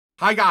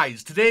Hi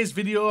guys, today's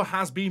video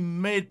has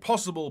been made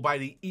possible by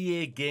the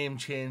EA Game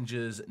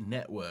Changers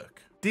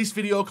network. This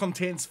video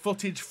contains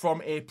footage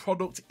from a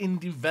product in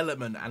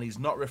development and is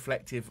not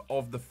reflective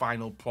of the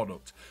final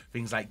product.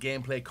 Things like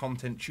gameplay,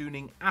 content,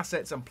 tuning,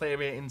 assets and player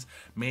ratings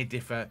may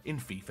differ in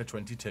FIFA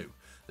 22.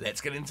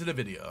 Let's get into the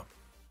video.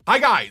 Hi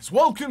guys,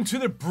 welcome to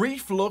the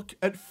brief look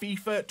at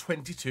FIFA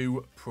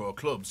 22 Pro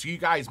Clubs. You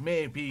guys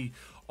may be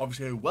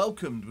obviously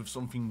welcomed with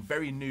something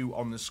very new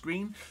on the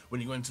screen.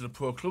 When you go into the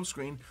Pro Club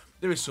screen,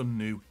 there is some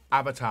new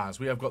avatars.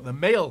 We have got the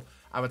male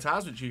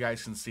avatars, which you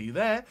guys can see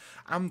there,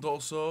 and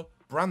also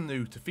brand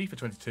new to FIFA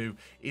 22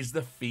 is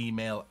the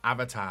female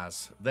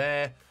avatars.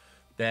 There,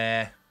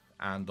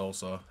 and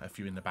also a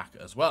few in the back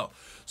as well.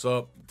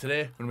 So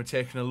today, when we're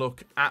taking a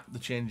look at the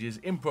changes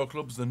in Pro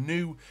Clubs, the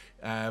new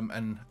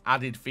and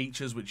added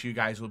features which you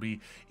guys will be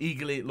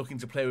eagerly looking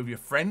to play with your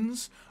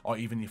friends or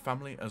even your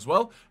family as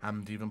well,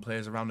 and even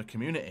players around the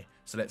community.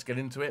 So let's get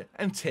into it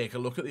and take a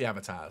look at the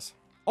avatars.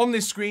 On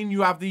this screen,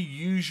 you have the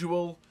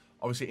usual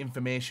obviously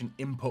information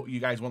input you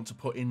guys want to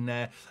put in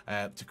there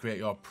to create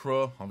your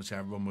pro. Obviously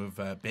I run with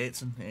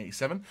Bateson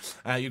 87.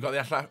 You've got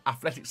the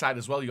athletic side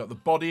as well. You've got the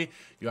body,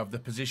 you have the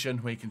position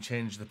where you can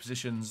change the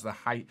positions, the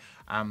height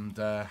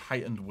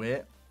and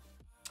weight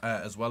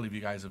as well, if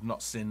you guys have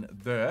not seen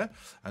there.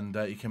 And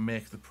you can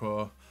make the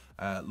pro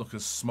look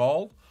as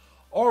small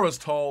or as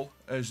tall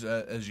as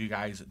you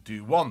guys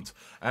do want.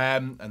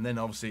 And then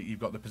obviously you've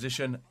got the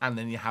position and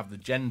then you have the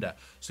gender.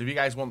 So if you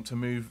guys want to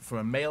move from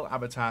a male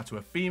avatar to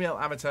a female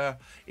avatar,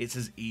 it's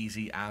as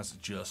easy as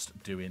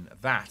just doing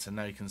that. And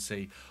now you can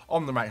see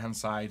on the right hand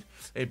side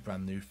a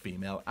brand new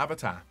female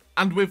avatar.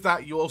 And with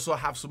that, you also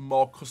have some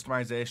more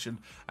customization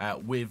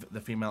with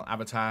the female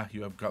avatar.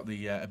 You have got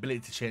the ability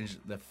to change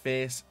the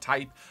face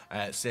type,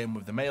 same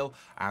with the male,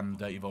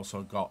 and you've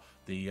also got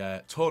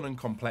the tone and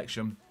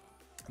complexion,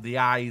 the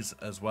eyes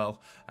as well,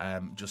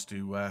 just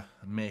to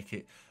make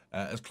it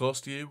as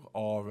close to you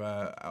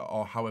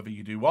or however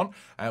you do want.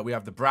 We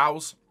have the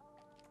brows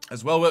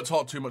as well. We won't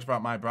talk too much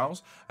about my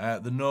brows.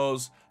 The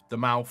nose, the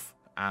mouth,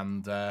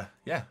 and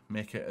yeah,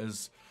 make it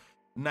as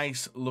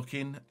nice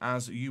looking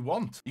as you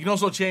want. You can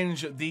also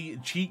change the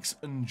cheeks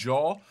and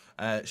jaw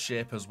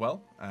shape as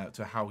well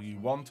to how you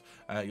want.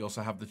 You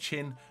also have the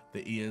chin,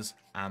 the ears,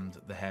 and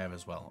the hair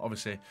as well.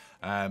 Obviously,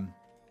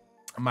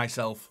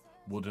 myself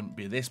wouldn't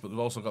be this, but we've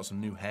also got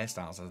some new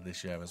hairstyles as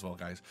this year as well,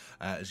 guys.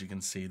 As you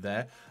can see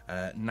there,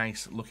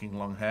 nice looking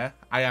long hair.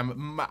 I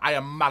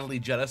am madly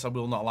jealous, I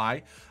will not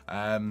lie.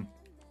 And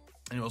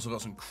you've also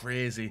got some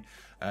crazy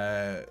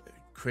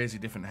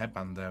different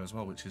headband there as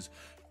well, which is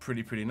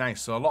pretty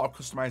nice. So a lot of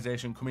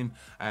customization coming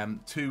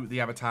to the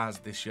avatars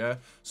this year.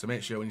 So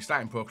make sure when you're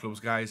starting Pro Clubs,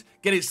 guys,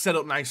 get it set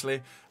up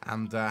nicely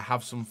and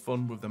have some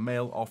fun with the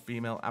male or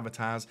female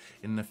avatars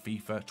in the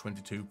FIFA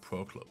 22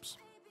 Pro Clubs.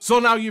 So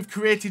now you've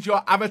created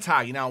your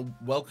avatar, you're now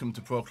welcome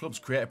to Pro Clubs,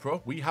 create a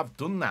pro. We have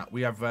done that.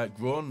 We have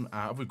grown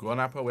our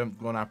pro? We haven't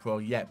grown our pro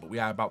yet, but we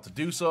are about to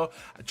do so.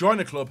 Join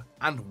the club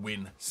and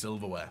win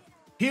silverware.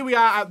 Here we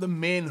are at the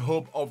main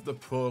hub of the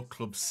Pro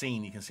Club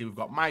scene. You can see we've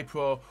got My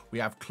Pro, we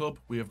have Club,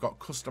 we have got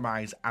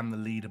Customize and the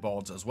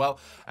leaderboards as well.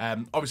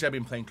 Obviously, I've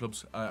been playing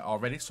clubs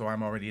already, so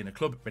I'm already in a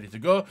club, ready to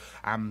go.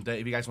 And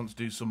if you guys want to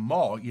do some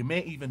more, you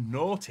may even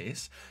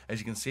notice, as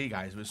you can see,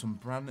 guys, there's some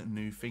brand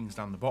new things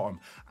down the bottom.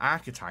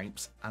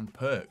 Archetypes and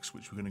perks,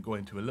 which we're going to go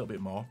into a little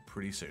bit more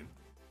pretty soon.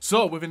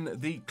 So within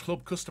the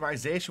club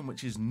customization,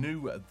 which is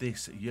new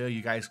this year,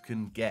 you guys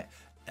can get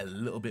a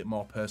little bit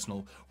more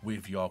personal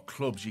with your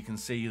clubs. You can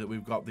see that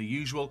we've got the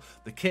usual,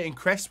 the kit and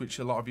crest, which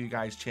a lot of you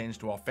guys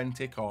changed to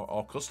authentic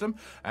or custom.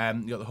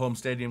 You got the home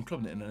stadium,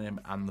 club name,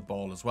 and the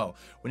ball as well.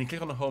 When you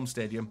click on the home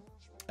stadium,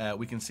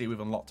 we can see we've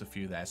unlocked a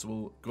few there. So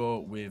we'll go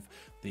with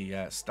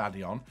the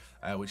Stadion,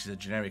 which is a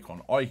generic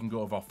one, or you can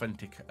go with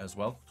authentic as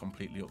well,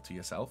 completely up to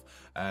yourself.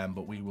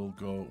 But we will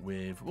go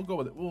with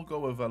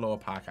a lower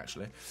park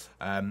actually,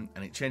 and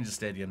it changes the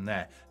stadium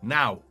there.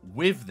 Now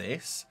with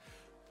this,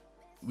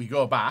 we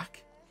go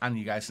back and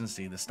you guys can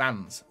see the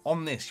stands.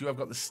 On this, you have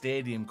got the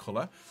stadium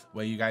color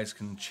where you guys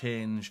can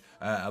change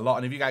a lot.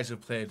 And if you guys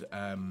have played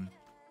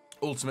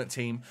Ultimate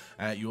Team,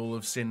 you'll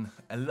have seen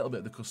a little bit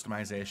of the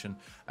customization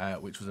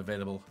which was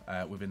available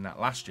within that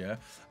last year.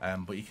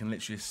 But you can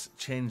literally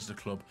change the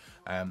club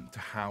to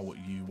how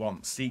you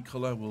want. Seat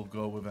color will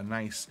go with a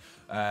nice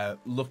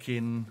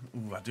looking,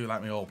 ooh, I do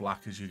like my all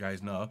black, as you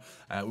guys know.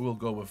 We will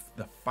go with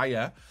the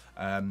fire,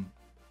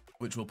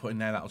 which we'll put in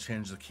there. That'll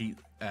change the key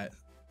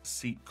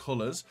seat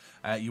colors.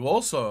 You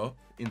also,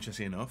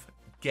 interesting enough,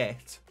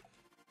 get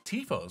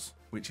tifos,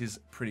 which is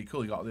pretty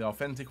cool. You got the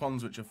authentic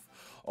ones, which are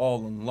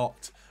all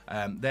unlocked.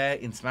 They're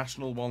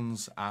international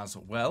ones as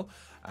well,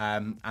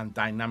 and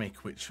dynamic,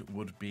 which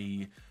would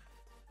be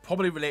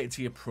probably related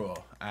to your pro,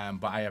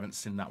 but I haven't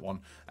seen that one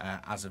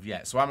as of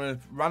yet. So I'm going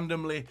to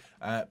randomly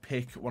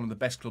pick one of the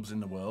best clubs in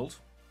the world,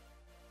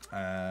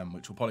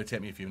 which will probably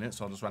take me a few minutes.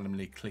 So I'll just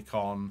randomly click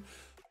on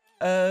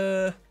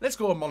let's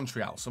go with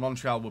Montreal. So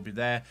Montreal will be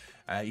there.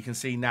 You can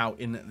see now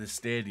in the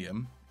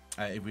stadium,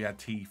 if we had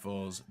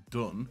Tifos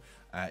done,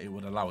 it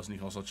would allow us. And you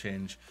can also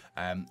change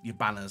your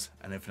banners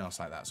and everything else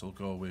like that. So we'll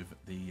go with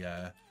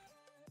the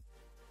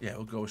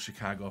we'll go with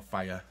Chicago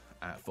Fire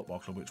Football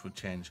Club, which would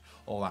change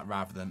all that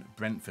rather than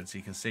Brentford. So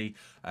you can see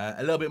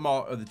a little bit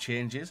more of the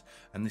changes.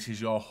 And this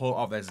is your home.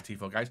 Oh, there's the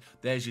Tifo, guys.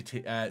 There's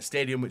your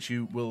stadium, which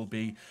you will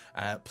be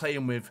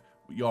playing with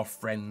your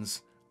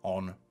friends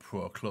on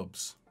pro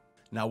clubs.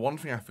 Now, one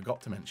thing I forgot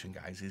to mention,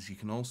 guys, is you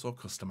can also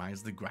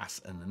customize the grass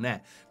and the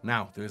net.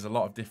 Now, there is a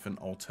lot of different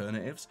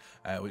alternatives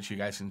which you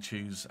guys can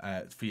choose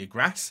for your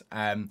grass.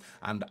 And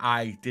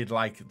I did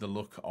like the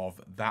look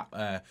of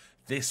that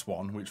this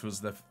one, which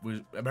was the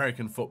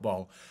American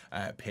football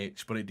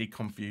pitch, but it did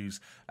confuse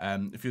a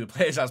few of the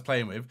players I was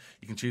playing with.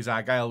 You can choose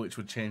Argyle, which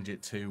would change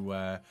it to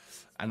a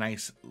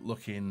nice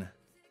looking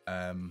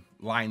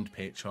lined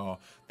pitch, or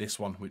this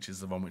one, which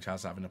is the one which I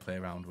was having to play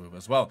around with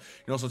as well.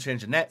 You can also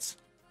change the nets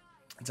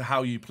to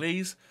how you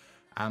please,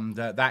 and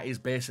that is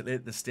basically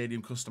the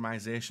stadium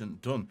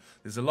customization done.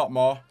 There's a lot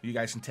more. You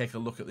guys can take a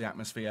look at the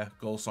atmosphere,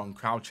 goal song,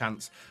 crowd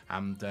chants,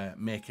 and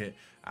make it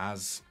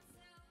as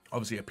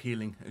obviously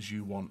appealing as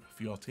you want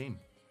for your team.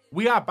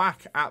 We are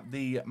back at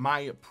the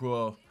My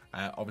Pro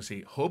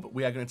obviously hub.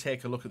 We are going to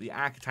take a look at the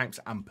archetypes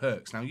and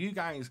perks. Now, you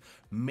guys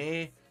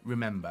may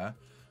remember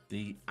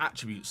the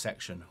attribute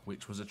section,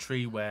 which was a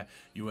tree where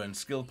you earn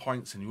skill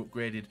points and you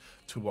upgraded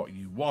to what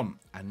you want.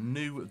 And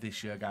new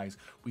this year, guys,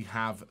 we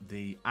have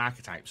the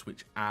archetypes,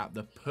 which are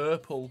the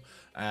purple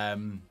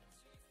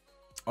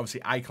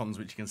obviously icons,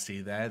 which you can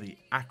see there. The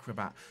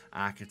acrobat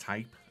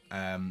archetype,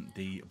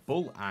 the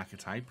bull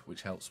archetype,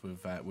 which helps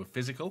with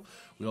physical.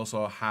 We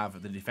also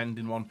have the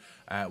defending one,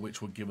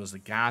 which will give us the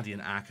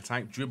guardian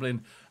archetype.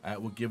 Dribbling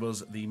will give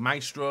us the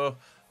maestro.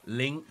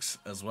 Links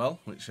as well,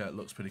 which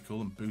looks pretty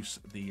cool and boosts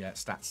the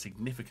stats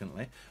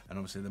significantly. And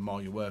obviously, the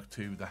more you work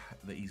too,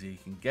 the easier you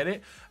can get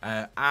it.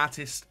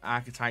 Artist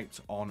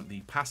archetypes on the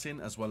passing,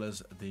 as well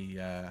as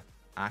the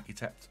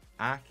architect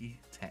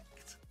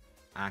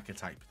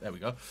archetype. There we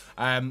go.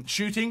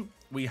 Shooting,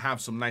 we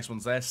have some nice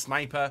ones there.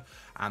 Sniper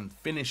and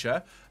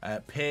finisher.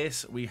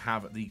 Pace, we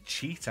have the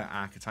cheetah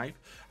archetype.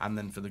 And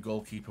then for the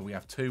goalkeeper, we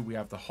have two. We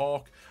have the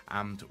hawk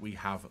and we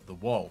have the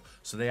wall.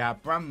 So they are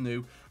brand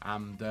new,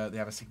 and they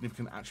have a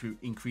significant attribute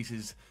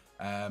increases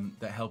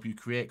that help you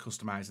create,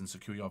 customize, and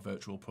secure your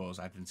virtual pros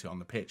identity on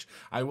the pitch.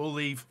 I will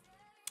leave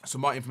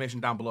some more information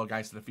down below,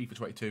 guys, to the FIFA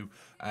 22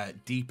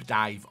 deep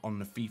dive on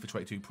the FIFA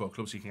 22 Pro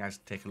Club, so you can guys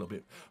take a little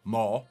bit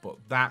more. But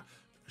that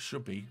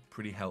should be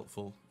pretty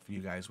helpful for you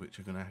guys which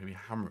are going to be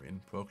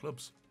hammering pro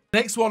clubs.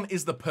 Next one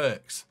is the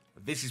perks.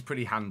 This is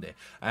pretty handy.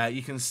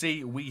 You can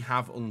see we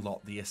have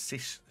unlocked the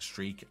assist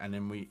streak, and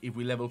then if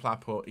we level up our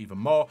pro even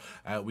more,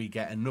 we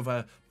get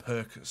another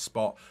perk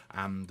spot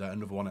and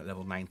another one at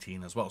level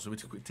 19 as well. So we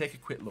take a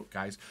quick look,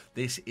 guys.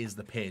 This is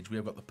the page. We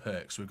have got the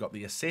perks. We've got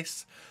the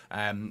assists,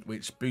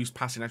 which boosts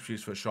passing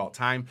attributes for a short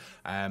time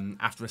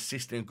after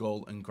assisting a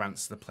goal and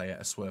grants the player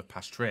a swerve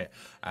pass trait.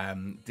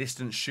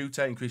 Distance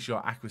shooter, increase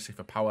your accuracy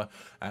for power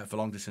for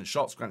long distance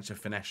shots, grants you a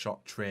finesse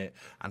shot trait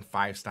and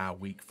 5-star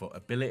weak foot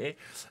ability.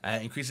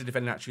 Increase the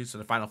defending attributes for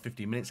the final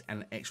 15 minutes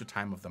and extra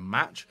time of the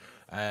match.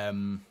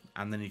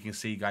 And then you can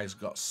see, guys,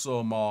 got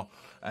so much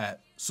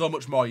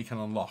more you can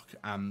unlock.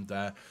 And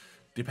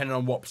depending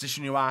on what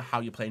position you are,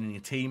 how you're playing in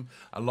your team,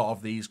 a lot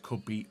of these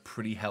could be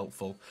pretty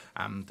helpful.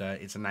 And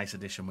it's a nice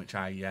addition, which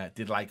I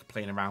did like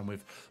playing around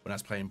with when I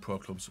was playing pro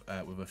clubs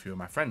with a few of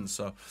my friends.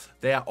 So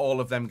they are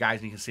all of them, guys,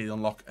 and you can see they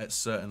unlock at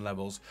certain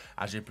levels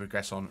as you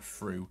progress on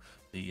through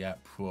the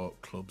pro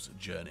clubs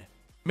journey.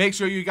 Make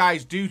sure you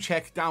guys do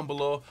check down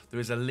below. There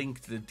is a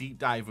link to the deep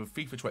dive of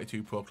FIFA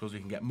 22 Pro Clubs. You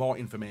can get more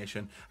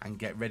information and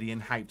get ready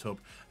and hyped up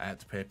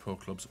to play Pro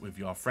Clubs with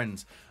your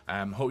friends.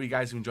 Hope you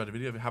guys have enjoyed the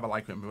video. If you have a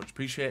like, it would be much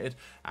appreciated.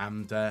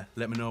 And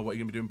let me know what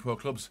you're going to be doing Pro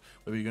Clubs.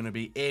 Whether you're going to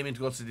be aiming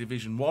to go to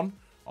Division 1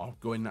 or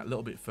going that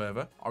little bit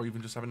further, or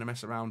even just having to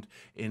mess around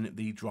in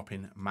the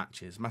drop-in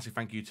matches. Massive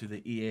thank you to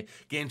the EA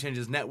Game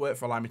Changers Network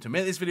for allowing me to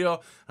make this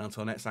video. And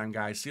until next time,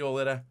 guys, see you all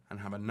later and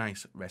have a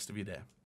nice rest of your day.